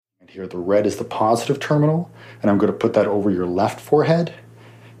Here, the red is the positive terminal, and I'm going to put that over your left forehead.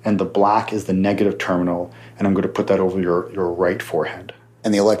 And the black is the negative terminal, and I'm going to put that over your right forehead.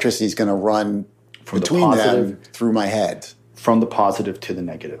 And the electricity is going to run from between them through my head. From the positive to the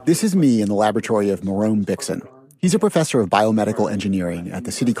negative. This is me in the laboratory of Morome Bixson. He's a professor of biomedical engineering at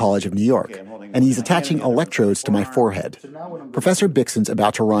the City College of New York, and he's attaching electrodes to my forehead. Professor Bixson's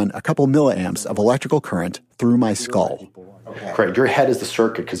about to run a couple milliamps of electrical current through my skull. Correct. Your head is the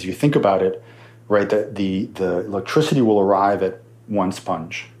circuit, because you think about it, right, that the electricity will arrive at one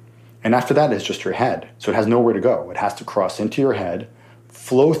sponge. And after that, it's just your head. So it has nowhere to go. It has to cross into your head,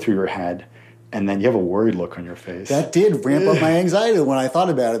 flow through your head, and then you have a worried look on your face. That did ramp up my anxiety when I thought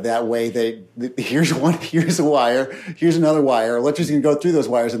about it that way. Here's a wire, here's another wire. Electricity can go through those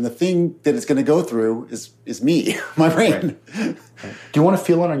wires, and the thing that it's going to go through is me, my brain. Right. Do you want to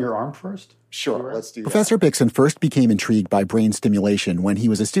feel it on your arm first? Sure, let's do that. Professor Bixson first became intrigued by brain stimulation when he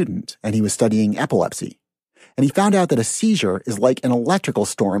was a student, and he was studying epilepsy. And he found out that a seizure is like an electrical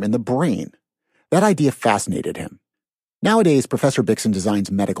storm in the brain. That idea fascinated him. Nowadays, Professor Bixson designs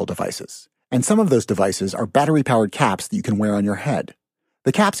medical devices. And some of those devices are battery-powered caps that you can wear on your head.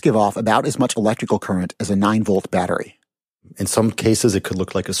 The caps give off about as much electrical current as a 9-volt battery. In some cases, it could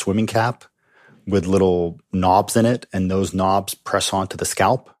look like a swimming cap with little knobs in it, and those knobs press onto the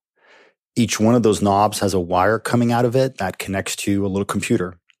scalp. Each one of those knobs has a wire coming out of it that connects to a little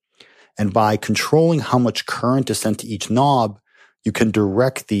computer. And by controlling how much current is sent to each knob, you can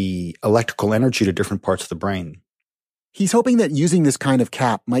direct the electrical energy to different parts of the brain. He's hoping that using this kind of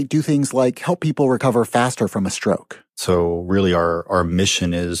cap might do things like help people recover faster from a stroke. So really our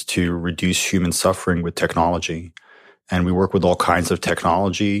mission is to reduce human suffering with technology. And we work with all kinds of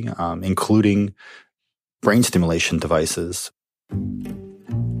technology, including brain stimulation devices.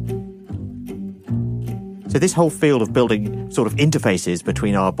 So this whole field of building sort of interfaces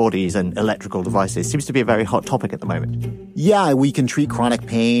between our bodies and electrical devices seems to be a very hot topic at the moment. Yeah, we can treat chronic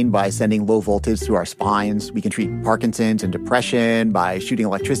pain by sending low voltage through our spines. We can treat Parkinson's and depression by shooting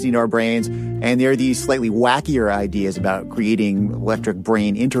electricity into our brains. And there are these slightly wackier ideas about creating electric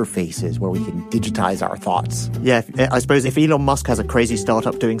brain interfaces where we can digitize our thoughts. Yeah, I suppose if Elon Musk has a crazy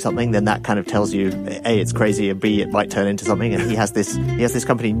startup doing something, then that kind of tells you, A, it's crazy, and B, it might turn into something. And he has this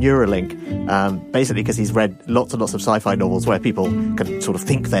company, Neuralink, basically because he's read lots and lots of sci-fi novels where people can sort of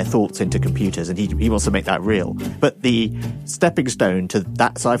think their thoughts into computers, and he wants to make that real. But the stepping stone to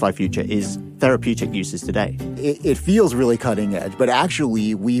that sci-fi future is therapeutic uses today. It feels really cutting edge, but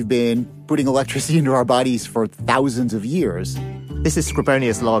actually we've been putting electricity into our bodies for thousands of years. This is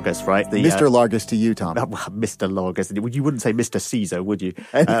Scribonius Largus, right? Mr. Largus to you, Tom. Mr. Largus. You wouldn't say Mr. Caesar, would you?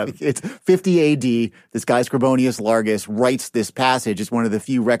 It's 50 AD. This guy, Scribonius Largus, writes this passage. It's one of the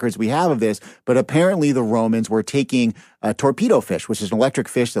few records we have of this. But apparently the Romans were taking torpedo fish, which is an electric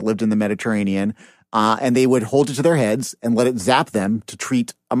fish that lived in the Mediterranean, and they would hold it to their heads and let it zap them to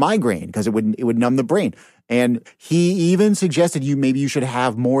treat a migraine because it would numb the brain. And he even suggested maybe you should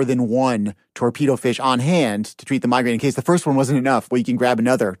have more than one torpedo fish on hand to treat the migraine in case the first one wasn't enough. Well, you can grab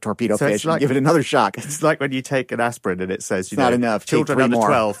another torpedo fish and give it another shock. It's like when you take an aspirin and it says, not enough. Children under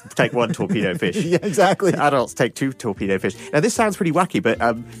 12 take 1 torpedo fish. Yeah, exactly. Adults take 2 torpedo fish. Now, this sounds pretty wacky, but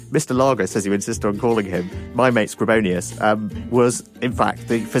Mr. Largus, as you insist on calling him, my mate Scribonius, was, in fact,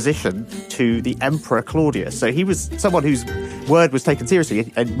 the physician to the Emperor Claudius. So he was someone whose word was taken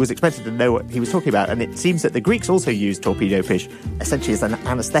seriously and was expected to know what he was talking about. And it seems that the Greeks also used torpedo fish essentially as an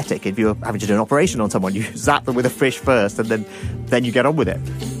anesthetic. If you're having to do an operation on someone, you zap them with a fish first and then you get on with it.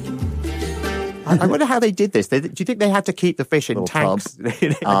 I wonder how they did this. Do you think they had to keep the fish in tanks?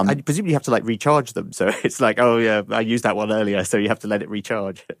 I presume you have to recharge them. So it's like, oh yeah, I used that one earlier, so you have to let it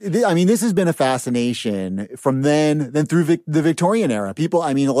recharge. I mean, this has been a fascination from then through the Victorian era.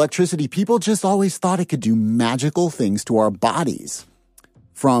 Electricity, people just always thought it could do magical things to our bodies.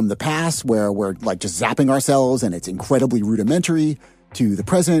 From the past, where we're just zapping ourselves and it's incredibly rudimentary, to the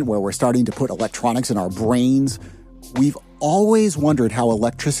present, where we're starting to put electronics in our brains, we've always wondered how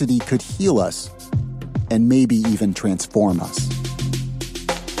electricity could heal us and maybe even transform us.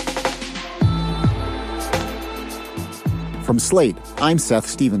 From Slate, I'm Seth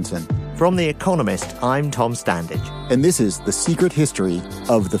Stevenson. From The Economist, I'm Tom Standage. And this is The Secret History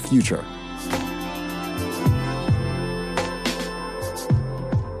of the Future.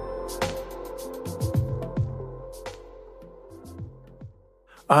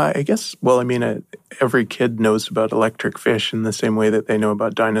 I guess, every kid knows about electric fish in the same way that they know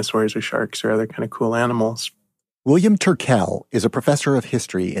about dinosaurs or sharks or other kind of cool animals. William Turkel is a professor of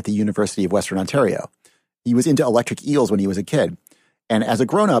history at the University of Western Ontario. He was into electric eels when he was a kid. And as a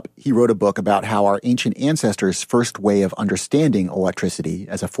grown-up, he wrote a book about how our ancient ancestors' first way of understanding electricity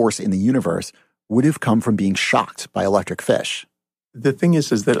as a force in the universe would have come from being shocked by electric fish. The thing is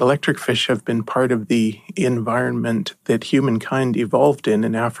that electric fish have been part of the environment that humankind evolved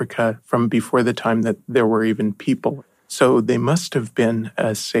in Africa from before the time that there were even people. So they must have been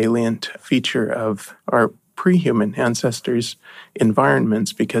a salient feature of our pre-human ancestors'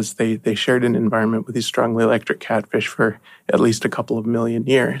 environments because they shared an environment with these strongly electric catfish for at least a couple of million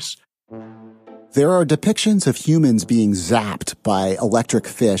years. There are depictions of humans being zapped by electric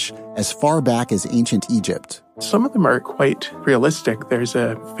fish as far back as ancient Egypt. Some of them are quite realistic. There's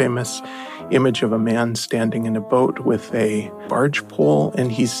a famous image of a man standing in a boat with a barge pole,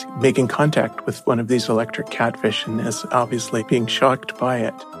 and he's making contact with one of these electric catfish and is obviously being shocked by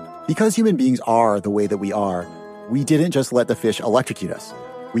it. Because human beings are the way that we are, we didn't just let the fish electrocute us.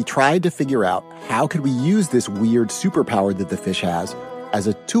 We tried to figure out how could we use this weird superpower that the fish has as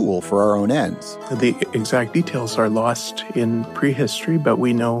a tool for our own ends. The exact details are lost in prehistory, but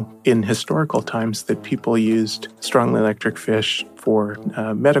we know in historical times that people used strongly electric fish for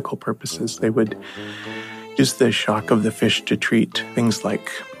medical purposes. They would use the shock of the fish to treat things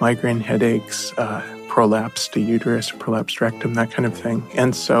like migraine headaches, prolapsed uterus, prolapsed rectum, that kind of thing.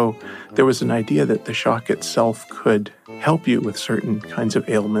 And so there was an idea that the shock itself could help you with certain kinds of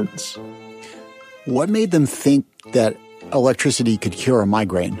ailments. What made them think that electricity could cure a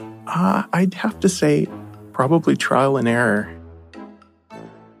migraine? I'd have to say probably trial and error.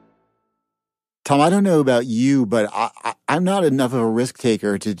 Tom, I don't know about you, but I'm not enough of a risk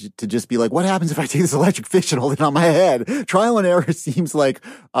taker to just be like, what happens if I take this electric fish and hold it on my head? Trial and error seems like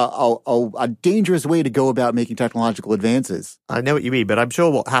a dangerous way to go about making technological advances. I know what you mean, but I'm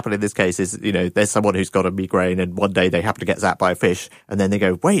sure what happened in this case is, there's someone who's got a migraine and one day they happen to get zapped by a fish and then they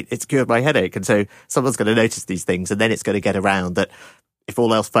go, wait, it's cured my headache. And so someone's going to notice these things and then it's going to get around that if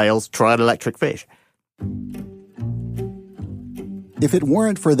all else fails, try an electric fish. If it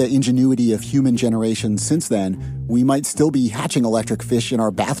weren't for the ingenuity of human generations since then, we might still be hatching electric fish in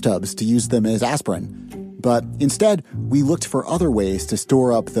our bathtubs to use them as aspirin. But instead, we looked for other ways to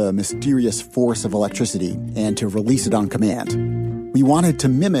store up the mysterious force of electricity and to release it on command. We wanted to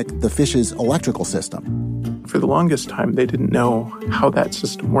mimic the fish's electrical system. For the longest time, they didn't know how that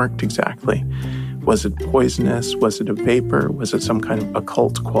system worked exactly. Was it poisonous? Was it a vapor? Was it some kind of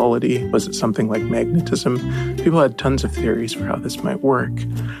occult quality? Was it something like magnetism? People had tons of theories for how this might work.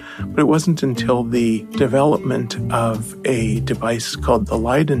 But it wasn't until the development of a device called the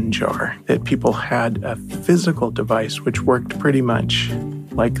Leyden jar that people had a physical device which worked pretty much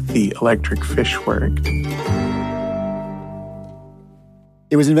like the electric fish worked.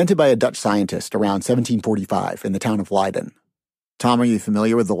 It was invented by a Dutch scientist around 1745 in the town of Leiden. Tom, are you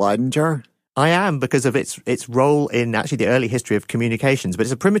familiar with the Leyden jar? I am, because of its role in actually the early history of communications. But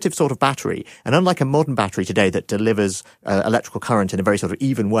it's a primitive sort of battery. And unlike a modern battery today that delivers electrical current in a very sort of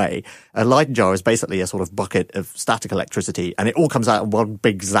even way, a Leyden jar is basically a sort of bucket of static electricity. And it all comes out in one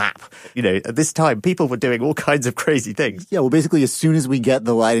big zap. At this time, people were doing all kinds of crazy things. Yeah, well, basically, as soon as we get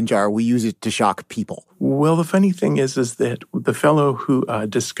the Leyden jar, we use it to shock people. Well, the funny thing is that the fellow who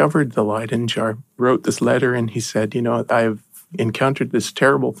discovered the Leyden jar wrote this letter and he said, I've encountered this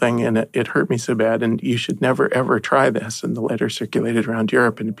terrible thing and it hurt me so bad and you should never ever try this. And the letter circulated around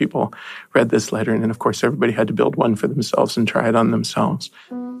Europe and people read this letter and then of course everybody had to build one for themselves and try it on themselves.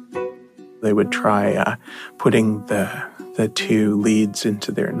 They would try putting the two leads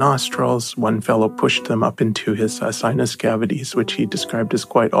into their nostrils. One fellow pushed them up into his sinus cavities, which he described as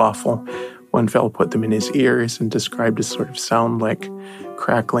quite awful. One fellow put them in his ears and described a sort of sound like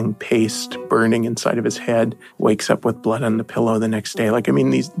crackling paste burning inside of his head, wakes up with blood on the pillow the next day.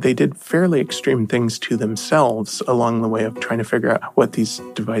 They did fairly extreme things to themselves along the way of trying to figure out what these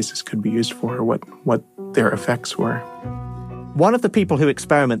devices could be used for or what their effects were. One of the people who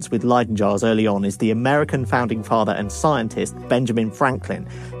experiments with Leyden jars early on is the American founding father and scientist Benjamin Franklin.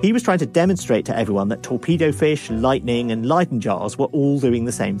 He was trying to demonstrate to everyone that torpedo fish, lightning and Leyden jars were all doing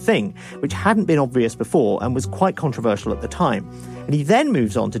the same thing, which hadn't been obvious before and was quite controversial at the time. And he then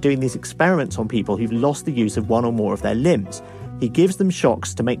moves on to doing these experiments on people who've lost the use of one or more of their limbs. He gives them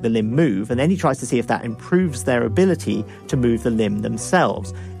shocks to make the limb move, and then he tries to see if that improves their ability to move the limb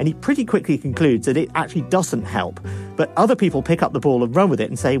themselves. And he pretty quickly concludes that it actually doesn't help. But other people pick up the ball and run with it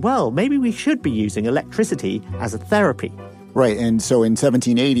and say, well, maybe we should be using electricity as a therapy. Right, and so in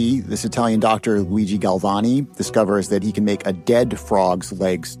 1780, this Italian doctor, Luigi Galvani, discovers that he can make a dead frog's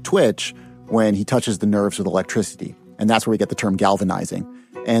legs twitch when he touches the nerves with electricity. And that's where we get the term galvanizing.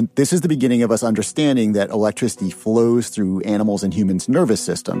 And this is the beginning of us understanding that electricity flows through animals and humans' nervous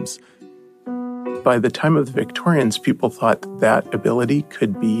systems. By the time of the Victorians, people thought that ability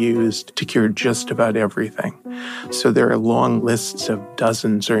could be used to cure just about everything. So there are long lists of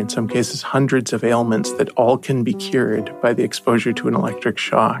dozens, or in some cases hundreds of ailments that all can be cured by the exposure to an electric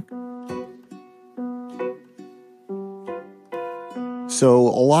shock. So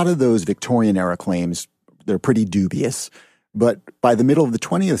a lot of those Victorian-era claims, they're pretty dubious. But by the middle of the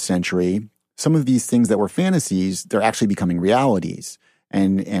 20th century, some of these things that were fantasies, they're actually becoming realities.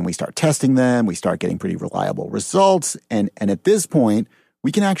 And we start testing them, we start getting pretty reliable results, and at this point,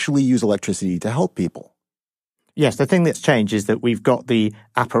 we can actually use electricity to help people. Yes, the thing that's changed is that we've got the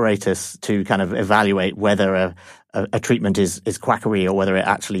apparatus to kind of evaluate whether a treatment is quackery or whether it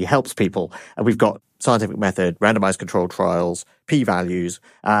actually helps people. And we've got scientific method, randomized controlled trials, p-values.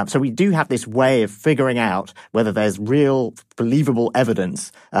 So we do have this way of figuring out whether there's real, believable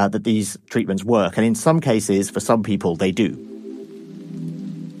evidence that these treatments work. And in some cases, for some people, they do.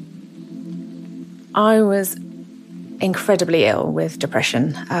 I was incredibly ill with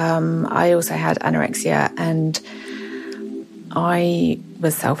depression. I also had anorexia, and I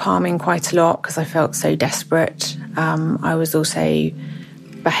was self-harming quite a lot because I felt so desperate. I was also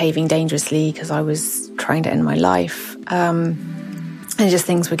behaving dangerously because I was trying to end my life. And just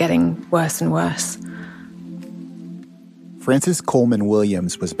things were getting worse and worse. Frances Coleman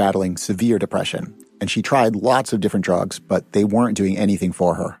Williams was battling severe depression, and she tried lots of different drugs, but they weren't doing anything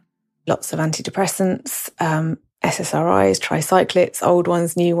for her. Lots of antidepressants, SSRIs, tricyclics, old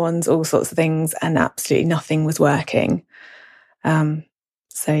ones, new ones, all sorts of things, and absolutely nothing was working.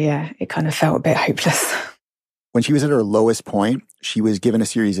 So yeah, it kind of felt a bit hopeless. When she was at her lowest point, she was given a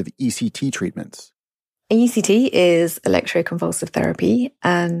series of ECT treatments. ECT is electroconvulsive therapy,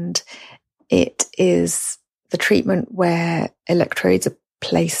 and it is the treatment where electrodes are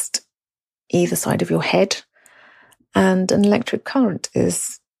placed either side of your head, and an electric current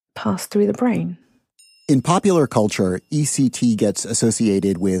is passed through the brain. In popular culture, ECT gets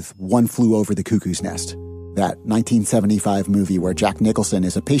associated with One Flew Over the Cuckoo's Nest, that 1975 movie where Jack Nicholson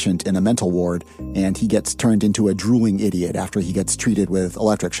is a patient in a mental ward and he gets turned into a drooling idiot after he gets treated with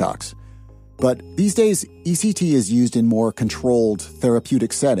electric shocks. But these days, ECT is used in more controlled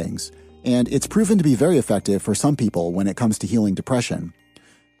therapeutic settings, and it's proven to be very effective for some people when it comes to healing depression.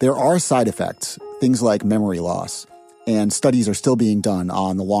 There are side effects, things like memory loss, and studies are still being done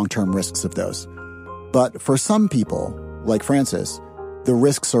on the long-term risks of those. But for some people, like Frances, the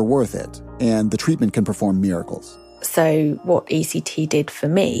risks are worth it, and the treatment can perform miracles. So what ECT did for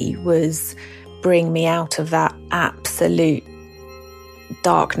me was bring me out of that absolute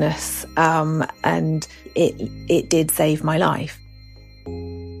darkness, and it did save my life.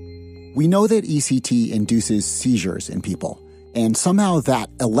 We know that ECT induces seizures in people, and somehow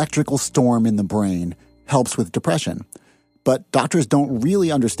that electrical storm in the brain helps with depression. But doctors don't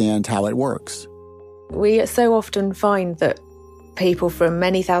really understand how it works. We so often find that people from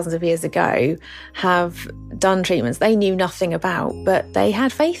many thousands of years ago have done treatments they knew nothing about, but they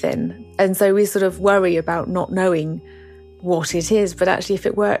had faith in. And so we sort of worry about not knowing what it is, but actually if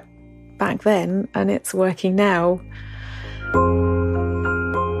it worked back then and it's working now.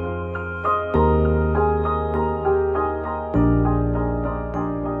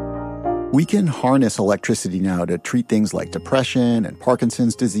 We can harness electricity now to treat things like depression and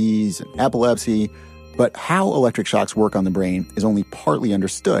Parkinson's disease and epilepsy, but how electric shocks work on the brain is only partly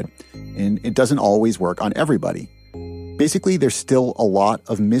understood, and it doesn't always work on everybody. Basically, there's still a lot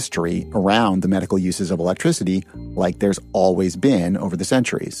of mystery around the medical uses of electricity, like there's always been over the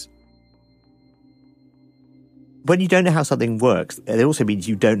centuries. When you don't know how something works, it also means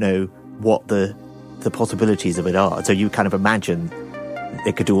you don't know what the possibilities of it are. So you kind of imagine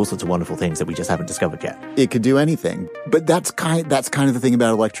it could do all sorts of wonderful things that we just haven't discovered yet. It could do anything. But that's kind of the thing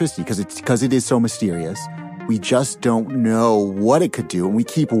about electricity, because it is so mysterious. We just don't know what it could do, and we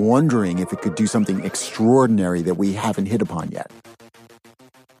keep wondering if it could do something extraordinary that we haven't hit upon yet.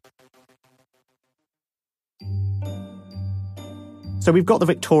 So we've got the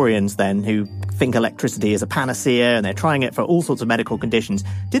Victorians then who think electricity is a panacea and they're trying it for all sorts of medical conditions.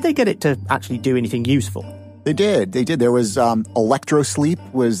 Did they get it to actually do anything useful? They did. There was electrosleep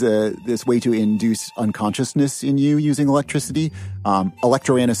was this way to induce unconsciousness in you using electricity.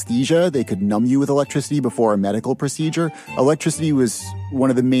 Electroanesthesia, they could numb you with electricity before a medical procedure. Electricity was one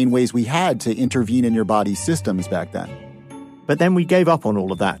of the main ways we had to intervene in your body's systems back then. But then we gave up on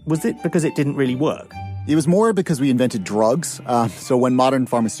all of that. Was it because it didn't really work? It was more because we invented drugs. So when modern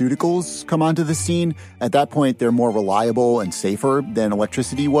pharmaceuticals come onto the scene, at that point, they're more reliable and safer than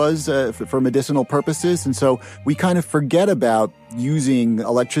electricity was for medicinal purposes. And so we kind of forget about using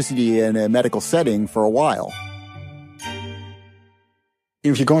electricity in a medical setting for a while.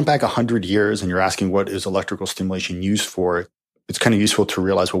 If you're going back 100 years and you're asking what is electrical stimulation used for, it's kind of useful to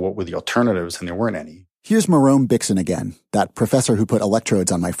realize, well, what were the alternatives? And there weren't any. Here's Marone Bixon again, that professor who put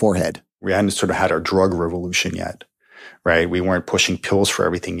electrodes on my forehead. We hadn't sort of had our drug revolution yet, right? We weren't pushing pills for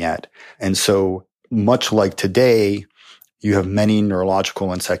everything yet. And so much like today, you have many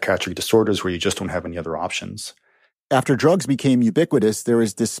neurological and psychiatric disorders where you just don't have any other options. After drugs became ubiquitous, there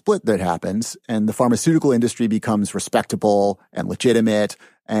is this split that happens, and the pharmaceutical industry becomes respectable and legitimate,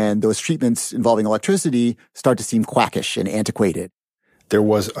 and those treatments involving electricity start to seem quackish and antiquated. There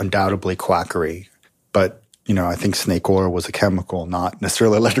was undoubtedly quackery, but I think snake oil was a chemical, not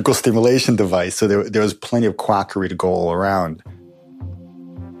necessarily an electrical stimulation device. So there was plenty of quackery to go all around.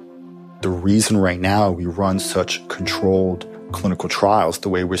 The reason right now we run such controlled clinical trials, the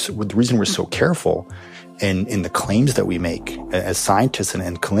reason we're so careful in the claims that we make as scientists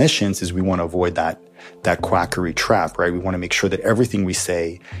and clinicians is we want to avoid that quackery trap, right? We want to make sure that everything we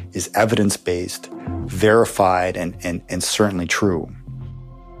say is evidence-based, verified, and certainly true.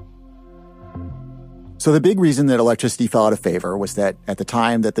 So the big reason that electricity fell out of favor was that at the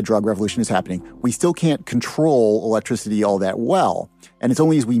time that the drug revolution is happening, we still can't control electricity all that well. And it's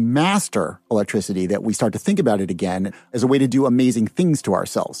only as we master electricity that we start to think about it again as a way to do amazing things to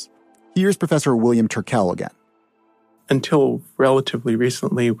ourselves. Here's Professor William Turkel again. Until relatively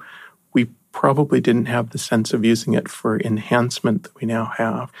recently, we probably didn't have the sense of using it for enhancement that we now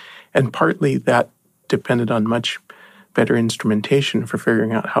have. And partly that depended on much better instrumentation for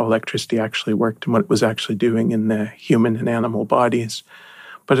figuring out how electricity actually worked and what it was actually doing in the human and animal bodies.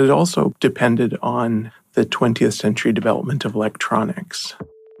 But it also depended on the 20th century development of electronics.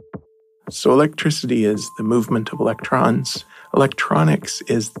 So electricity is the movement of electrons. Electronics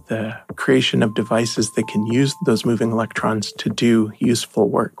is the creation of devices that can use those moving electrons to do useful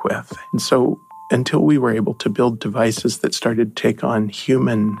work with. And so until we were able to build devices that started to take on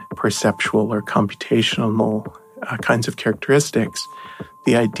human perceptual or computational kinds of characteristics,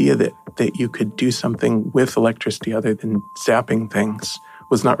 the idea that you could do something with electricity other than zapping things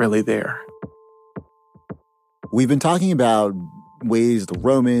was not really there. We've been talking about ways the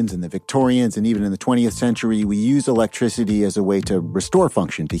Romans and the Victorians and even in the 20th century, we used electricity as a way to restore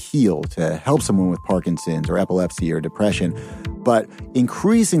function, to heal, to help someone with Parkinson's or epilepsy or depression. But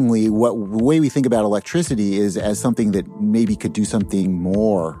increasingly, the way we think about electricity is as something that maybe could do something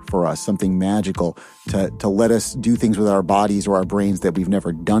more for us, something magical, to let us do things with our bodies or our brains that we've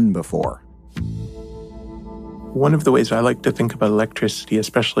never done before. One of the ways I like to think about electricity,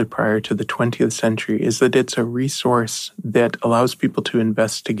 especially prior to the 20th century, is that it's a resource that allows people to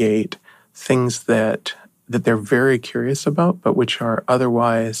investigate things that they're very curious about, but which are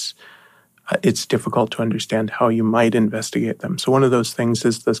otherwise, it's difficult to understand how you might investigate them. So one of those things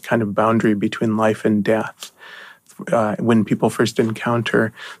is this kind of boundary between life and death. When people first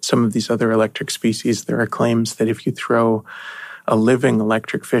encounter some of these other electric species, there are claims that if you throw a living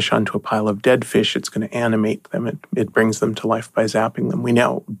electric fish onto a pile of dead fish, it's going to animate them. It brings them to life by zapping them. We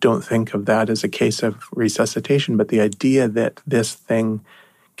now don't think of that as a case of resuscitation, but the idea that this thing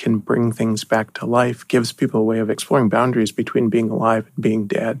can bring things back to life gives people a way of exploring boundaries between being alive and being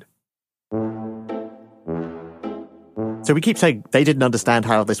dead. So we keep saying they didn't understand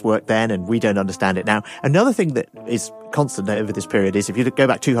how this worked then, and we don't understand it now. Another thing that is constant over this period is if you go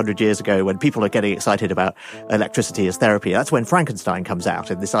back 200 years ago when people are getting excited about electricity as therapy, that's when Frankenstein comes out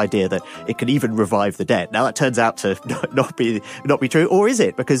and this idea that it can even revive the dead. Now that turns out to not be true, or is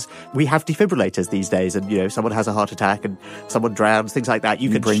it? Because we have defibrillators these days, and someone has a heart attack and someone drowns, things like that.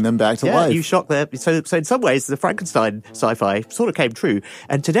 You can bring them back to life. You shock them. So in some ways, the Frankenstein sci-fi sort of came true.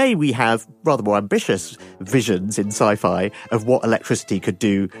 And today we have rather more ambitious visions in sci-fi of what electricity could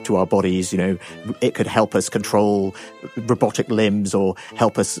do to our bodies. It could help us control robotic limbs or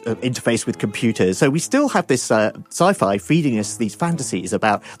help us interface with computers. So we still have this sci-fi feeding us these fantasies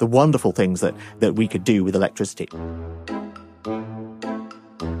about the wonderful things that we could do with electricity.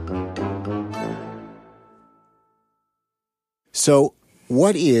 So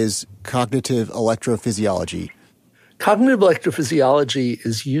what is cognitive electrophysiology? Cognitive electrophysiology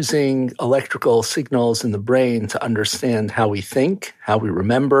is using electrical signals in the brain to understand how we think, how we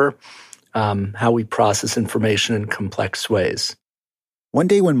remember, how we process information in complex ways. One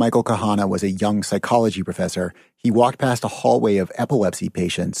day when Michael Kahana was a young psychology professor, he walked past a hallway of epilepsy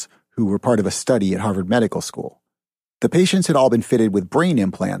patients who were part of a study at Harvard Medical School. The patients had all been fitted with brain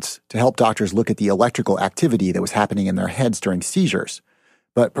implants to help doctors look at the electrical activity that was happening in their heads during seizures.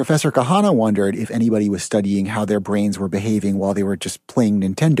 But Professor Kahana wondered if anybody was studying how their brains were behaving while they were just playing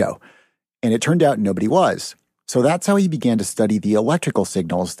Nintendo. And it turned out nobody was. So that's how he began to study the electrical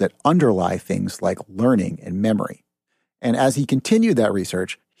signals that underlie things like learning and memory. And as he continued that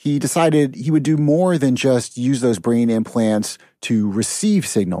research, he decided he would do more than just use those brain implants to receive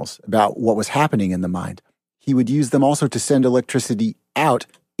signals about what was happening in the mind. He would use them also to send electricity out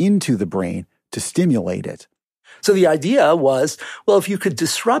into the brain to stimulate it. So the idea was, well, if you could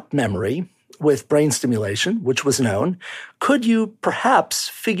disrupt memory with brain stimulation, which was known, could you perhaps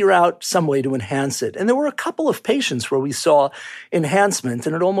figure out some way to enhance it? And there were a couple of patients where we saw enhancement,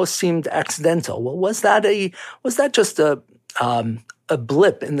 and it almost seemed accidental. Well, was that just a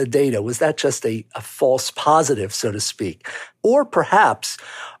blip in the data? Was that just a false positive, so to speak? Or perhaps,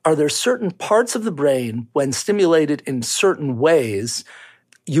 are there certain parts of the brain, when stimulated in certain ways,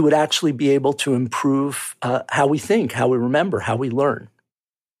 you would actually be able to improve how we think, how we remember, how we learn?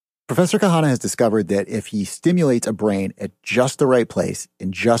 Professor Kahana has discovered that if he stimulates a brain at just the right place,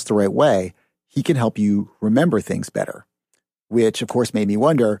 in just the right way, he can help you remember things better. Which, of course, made me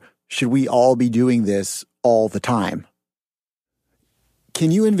wonder, should we all be doing this all the time?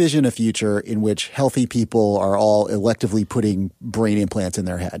 Can you envision a future in which healthy people are all electively putting brain implants in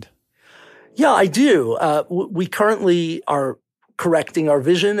their head? Yeah, I do. We currently are correcting our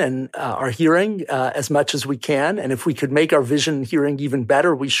vision and our hearing as much as we can. And if we could make our vision and hearing even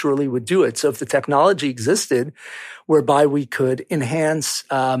better, we surely would do it. So if the technology existed whereby we could enhance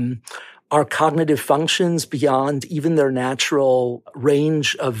our cognitive functions beyond even their natural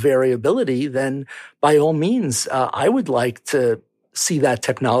range of variability, then by all means, I would like to see that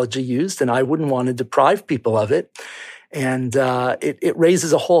technology used, and I wouldn't want to deprive people of it. And it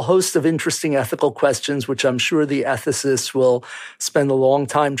raises a whole host of interesting ethical questions, which I'm sure the ethicists will spend a long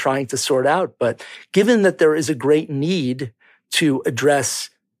time trying to sort out. But given that there is a great need to address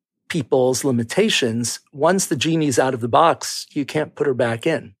people's limitations, once the genie's out of the box, you can't put her back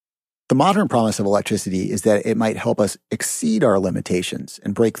in. The modern promise of electricity is that it might help us exceed our limitations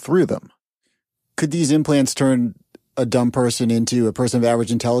and break through them. Could these implants turn a dumb person into a person of average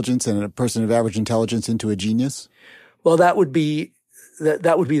intelligence and a person of average intelligence into a genius? Well, that would be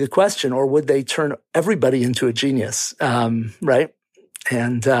the question. Or would they turn everybody into a genius? Right?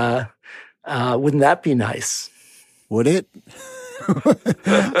 And wouldn't that be nice? Would it?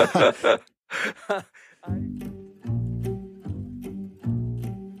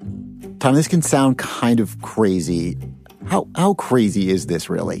 Tom, this can sound kind of crazy. How crazy is this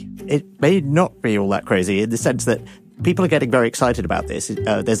really? It may not be all that crazy in the sense that people are getting very excited about this.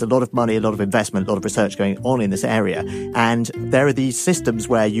 There's a lot of money, a lot of investment, a lot of research going on in this area. And there are these systems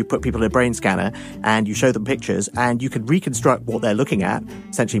where you put people in a brain scanner and you show them pictures and you can reconstruct what they're looking at,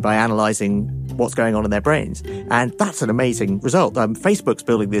 essentially by analyzing what's going on in their brains. And that's an amazing result. Facebook's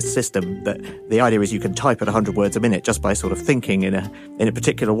building this system that the idea is you can type at 100 words a minute just by sort of thinking in a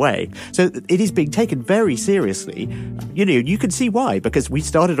particular way. So it is being taken very seriously. You know, you can see why, because we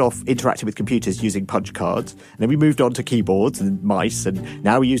started off interacting with computers using punch cards, and then we moved on to keyboards and mice, and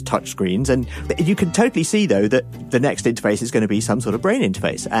now we use touch screens. And you can totally see, though, that the next interface is going to be some sort of brain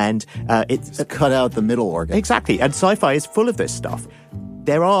interface. And it's cut out the middle organ. Exactly. And sci-fi is full of this stuff.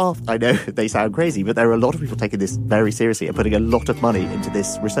 There are, I know they sound crazy, but there are a lot of people taking this very seriously and putting a lot of money into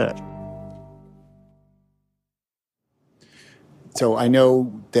this research. So I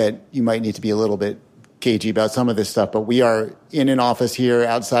know that you might need to be a little bit cagey about some of this stuff, but we are in an office here.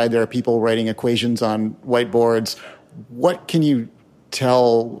 Outside, there are people writing equations on whiteboards. What can you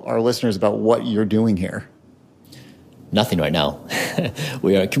tell our listeners about what you're doing here? Nothing right now.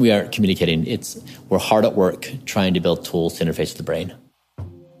 we are communicating. We're hard at work trying to build tools to interface with the brain.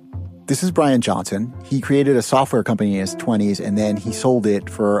 This is Brian Johnson. He created a software company in his 20s, and then he sold it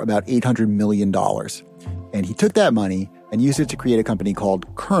for about $800 million. And he took that money and used it to create a company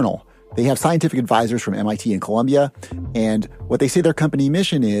called Kernel. They have scientific advisors from MIT and Columbia, and what they say their company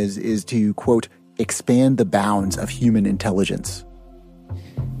mission is to, quote, expand the bounds of human intelligence.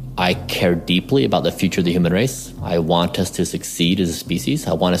 I care deeply about the future of the human race. I want us to succeed as a species.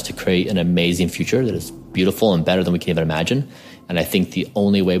 I want us to create an amazing future that is beautiful and better than we can even imagine. And I think the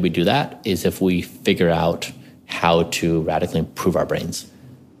only way we do that is if we figure out how to radically improve our brains.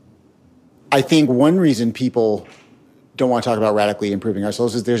 I think one reason people don't want to talk about radically improving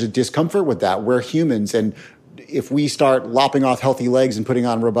ourselves is there's a discomfort with that. We're humans, and if we start lopping off healthy legs and putting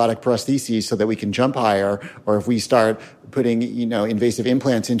on robotic prostheses so that we can jump higher, or if we start putting, invasive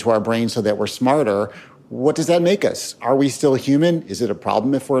implants into our brains so that we're smarter, what does that make us? Are we still human? Is it a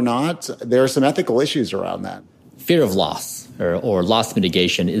problem if we're not? There are some ethical issues around that. Fear of loss or loss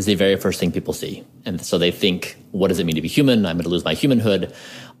mitigation is the very first thing people see. And so they think, what does it mean to be human? I'm going to lose my humanhood.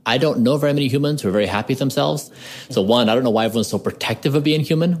 I don't know very many humans who are very happy with themselves. So one, I don't know why everyone's so protective of being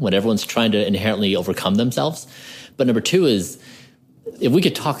human when everyone's trying to inherently overcome themselves. But number two is if we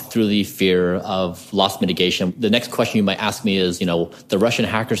could talk through the fear of loss mitigation, the next question you might ask me is, the Russian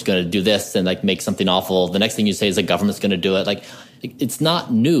hacker's going to do this and like make something awful. The next thing you say is the government's going to do it. Like, it's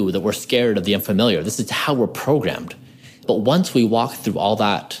not new that we're scared of the unfamiliar. This is how we're programmed. But once we walk through all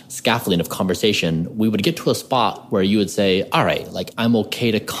that scaffolding of conversation, we would get to a spot where you would say, all right, like I'm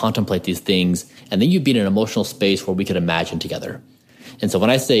okay to contemplate these things. And then you'd be in an emotional space where we could imagine together. And so when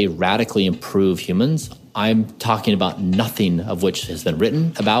I say radically improve humans, I'm talking about nothing of which has been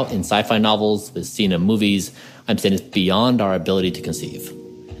written about in sci-fi novels, is seen in movies. I'm saying it's beyond our ability to conceive.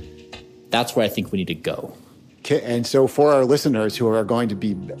 That's where I think we need to go. Okay, and so for our listeners who are going to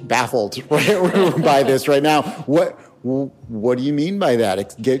be baffled by this right now, what do you mean by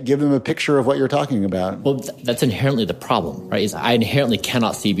that? Give them a picture of what you're talking about. Well, that's inherently the problem, right? Is I inherently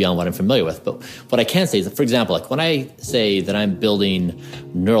cannot see beyond what I'm familiar with. But what I can say is that, for example, like when I say that I'm building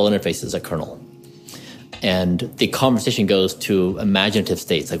neural interfaces as a kernel, and the conversation goes to imaginative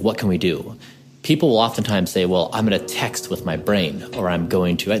states, like what can we do? People will oftentimes say, well, I'm going to text with my brain, or I'm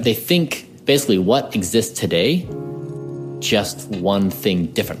going to, they think basically what exists today, just one thing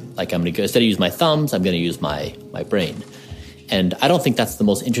different. Like I'm going to go, instead of use my thumbs, I'm going to use my brain. And I don't think that's the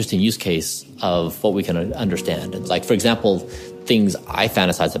most interesting use case of what we can understand. It's like, for example, things I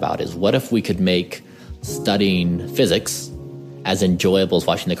fantasize about is what if we could make studying physics as enjoyable as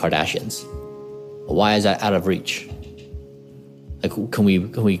watching the Kardashians? Why is that out of reach? Like, can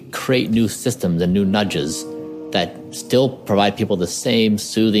we create new systems and new nudges that still provide people the same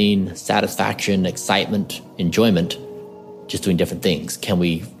soothing satisfaction, excitement, enjoyment, just doing different things? Can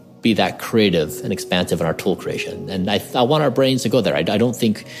we be that creative and expansive in our tool creation? And I want our brains to go there. I don't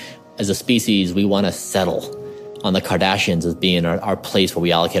think as a species we want to settle on the Kardashians as being our place where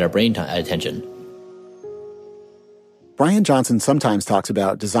we allocate our brain attention. Brian Johnson sometimes talks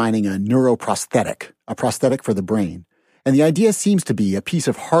about designing a neuroprosthetic, a prosthetic for the brain. And the idea seems to be a piece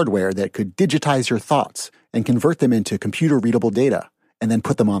of hardware that could digitize your thoughts and convert them into computer-readable data and then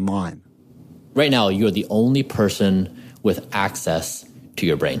put them online. Right now, you're the only person with access to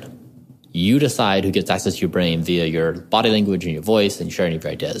your brain. You decide who gets access to your brain via your body language and your voice and sharing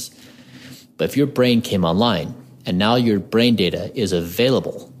your ideas. But if your brain came online and now your brain data is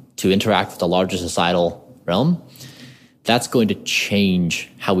available to interact with the larger societal realm, that's going to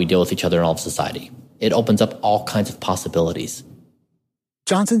change how we deal with each other in all of society. It opens up all kinds of possibilities.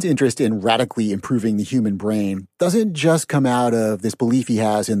 Johnson's interest in radically improving the human brain doesn't just come out of this belief he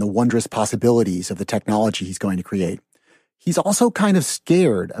has in the wondrous possibilities of the technology he's going to create. He's also kind of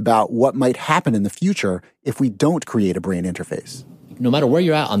scared about what might happen in the future if we don't create a brain interface. No matter where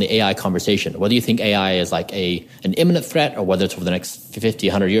you're at on the AI conversation, whether you think AI is like an imminent threat or whether it's over the next 50,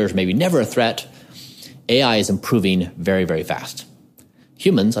 100 years, maybe never a threat, AI is improving very, very fast.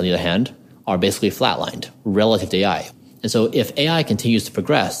 Humans, on the other hand, are basically flatlined relative to AI. And so if AI continues to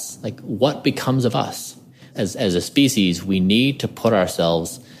progress, like what becomes of us? As a species, we need to put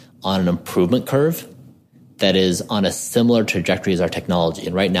ourselves on an improvement curve that is on a similar trajectory as our technology.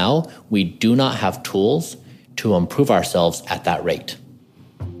 And right now, we do not have tools to improve ourselves at that rate.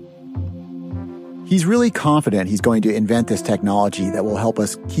 He's really confident he's going to invent this technology that will help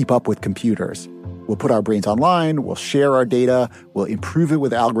us keep up with computers. We'll put our brains online, we'll share our data, we'll improve it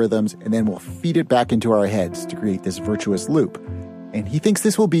with algorithms, and then we'll feed it back into our heads to create this virtuous loop. And he thinks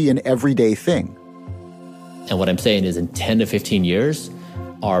this will be an everyday thing. And what I'm saying is in 10 to 15 years,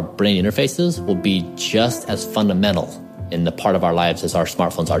 our brain interfaces will be just as fundamental in the part of our lives as our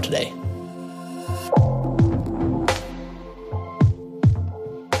smartphones are today.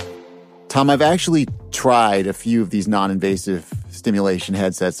 Tom, I've actually tried a few of these non-invasive stimulation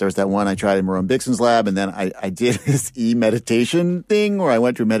headsets. There's that one I tried in Marone Bixen's lab, and then I did this e-meditation thing where I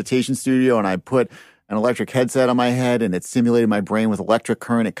went to a meditation studio and I put an electric headset on my head and it stimulated my brain with electric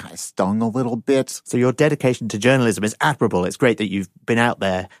current. It kind of stung a little bit. So your dedication to journalism is admirable. It's great that you've been out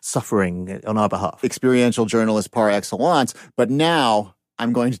there suffering on our behalf. Experiential journalist par excellence. But now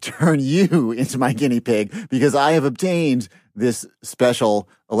I'm going to turn you into my guinea pig because I have obtained this special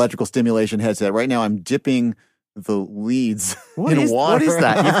electrical stimulation headset. Right now I'm dipping the leads in water. What is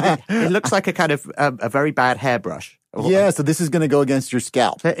that? It looks like a kind of a very bad hairbrush. Yeah, so this is going to go against your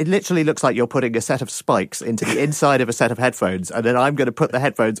scalp. It literally looks like you're putting a set of spikes into the inside of a set of headphones, and then I'm going to put the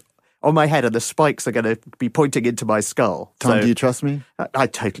headphones on my head, and the spikes are going to be pointing into my skull. Tom, do you trust me? I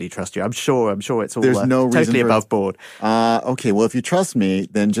totally trust you. I'm sure it's all There's no reason totally above board. Okay, well, if you trust me,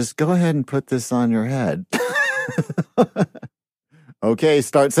 then just go ahead and put this on your head. Okay,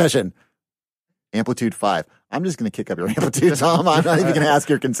 start session. Amplitude 5. I'm just going to kick up your amplitude, Tom. I'm not even going to ask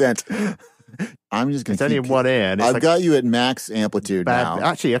your consent. I'm just going to. It's only in one ear. And I've got you at max amplitude now.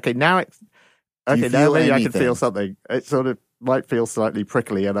 Actually, okay, now maybe I can feel something. It's sort of might feel slightly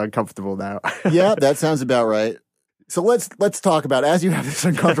prickly and uncomfortable now. Yeah, that sounds about right. So let's talk about, as you have this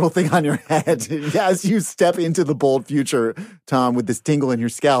uncomfortable thing on your head, as you step into the bold future, Tom, with this tingle in your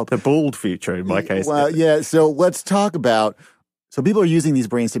scalp. The bald future in my case. Well, yeah. So let's talk about, so people are using these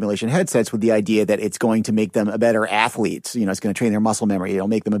brain stimulation headsets with the idea that it's going to make them a better athlete. You know, it's going to train their muscle memory. It'll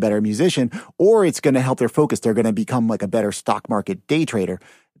make them a better musician, or it's going to help their focus. They're going to become like a better stock market day trader.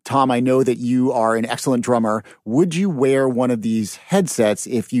 Tom, I know that you are an excellent drummer. Would you wear one of these headsets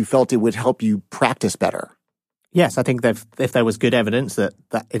if you felt it would help you practice better? Yes, I think that if there was good evidence that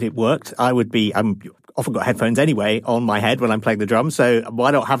it worked, I'm often got headphones anyway on my head when I'm playing the drums. So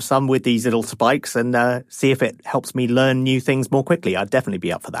why not have some with these little spikes and see if it helps me learn new things more quickly? I'd definitely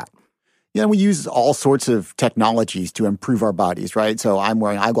be up for that. Yeah, we use all sorts of technologies to improve our bodies, right? So I'm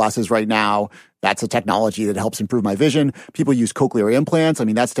wearing eyeglasses right now. That's a technology that helps improve my vision. People use cochlear implants. I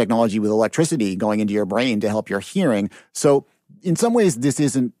mean, that's technology with electricity going into your brain to help your hearing. So in some ways, this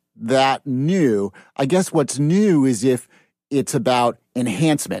isn't that new. I guess what's new is if it's about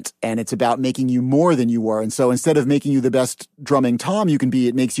enhancement and it's about making you more than you were. And so instead of making you the best drumming Tom you can be,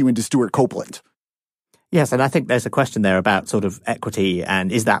 it makes you into Stuart Copeland. Yes, and I think there's a question there about sort of equity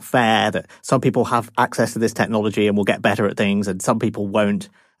and is that fair that some people have access to this technology and will get better at things and some people won't.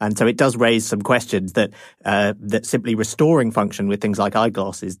 And so it does raise some questions that simply restoring function with things like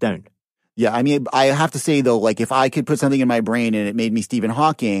eyeglasses don't. Yeah, I mean, I have to say, though, like if I could put something in my brain and it made me Stephen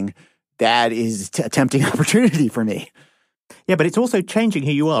Hawking, that is a tempting opportunity for me. Yeah, but it's also changing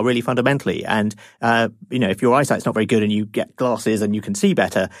who you are really fundamentally. And, if your eyesight's not very good and you get glasses and you can see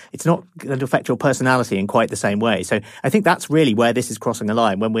better, it's not going to affect your personality in quite the same way. So I think that's really where this is crossing a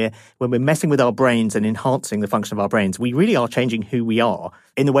line. When we're messing with our brains and enhancing the function of our brains, we really are changing who we are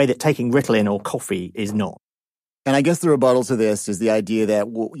in the way that taking Ritalin or coffee is not. And I guess the rebuttal to this is the idea that,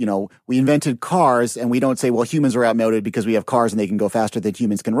 we invented cars and we don't say, well, humans are outmoded because we have cars and they can go faster than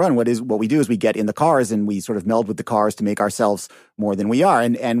humans can run. What we do is we get in the cars and we sort of meld with the cars to make ourselves more than we are.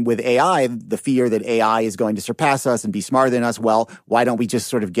 And with AI, the fear that AI is going to surpass us and be smarter than us, well, why don't we just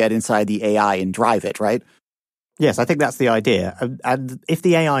sort of get inside the AI and drive it, right? Yes, I think that's the idea. And if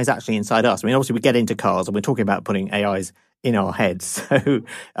the AI is actually inside us, I mean, obviously we get into cars and we're talking about putting AIs in our heads. So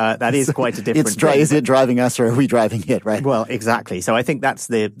that is quite a different thing. Is it driving us or are we driving it, right? Well, exactly. So I think that's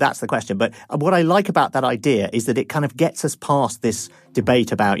the question. But what I like about that idea is that it kind of gets us past this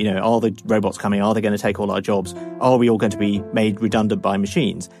debate about, are the robots coming? Are they going to take all our jobs? Are we all going to be made redundant by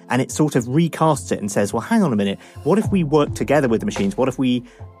machines? And it sort of recasts it and says, well, hang on a minute. What if we work together with the machines? What if we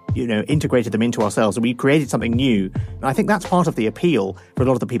integrated them into ourselves and we created something new? And I think that's part of the appeal for a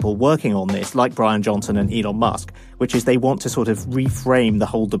lot of the people working on this, like Brian Johnson and Elon Musk, which is they want to sort of reframe the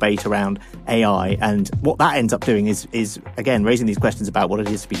whole debate around AI. And what that ends up doing is again, raising these questions about what it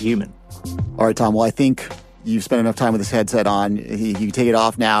is to be human. All right, Tom. Well, I think you've spent enough time with this headset on. You can take it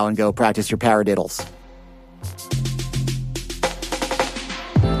off now and go practice your paradiddles.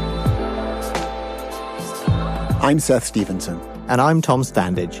 I'm Seth Stevenson. And I'm Tom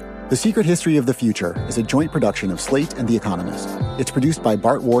Standage. The Secret History of the Future is a joint production of Slate and The Economist. It's produced by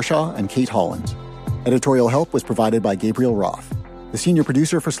Bart Warshaw and Kate Holland. Editorial help was provided by Gabriel Roth. The senior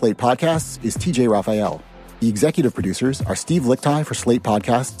producer for Slate Podcasts is TJ Raphael. The executive producers are Steve Lichtai for Slate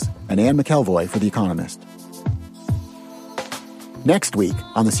Podcasts and Anne McElvoy for The Economist. Next week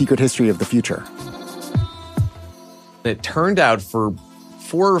on The Secret History of the Future. It turned out for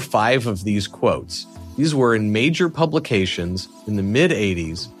 4 or 5 of these quotes, these were in major publications in the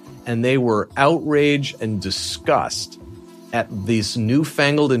mid-'80s, and they were outrage and disgust at this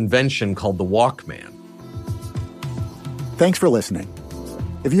newfangled invention called the Walkman. Thanks for listening.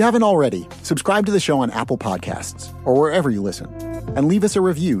 If you haven't already, subscribe to the show on Apple Podcasts or wherever you listen, and leave us a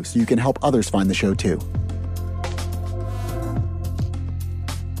review so you can help others find the show too.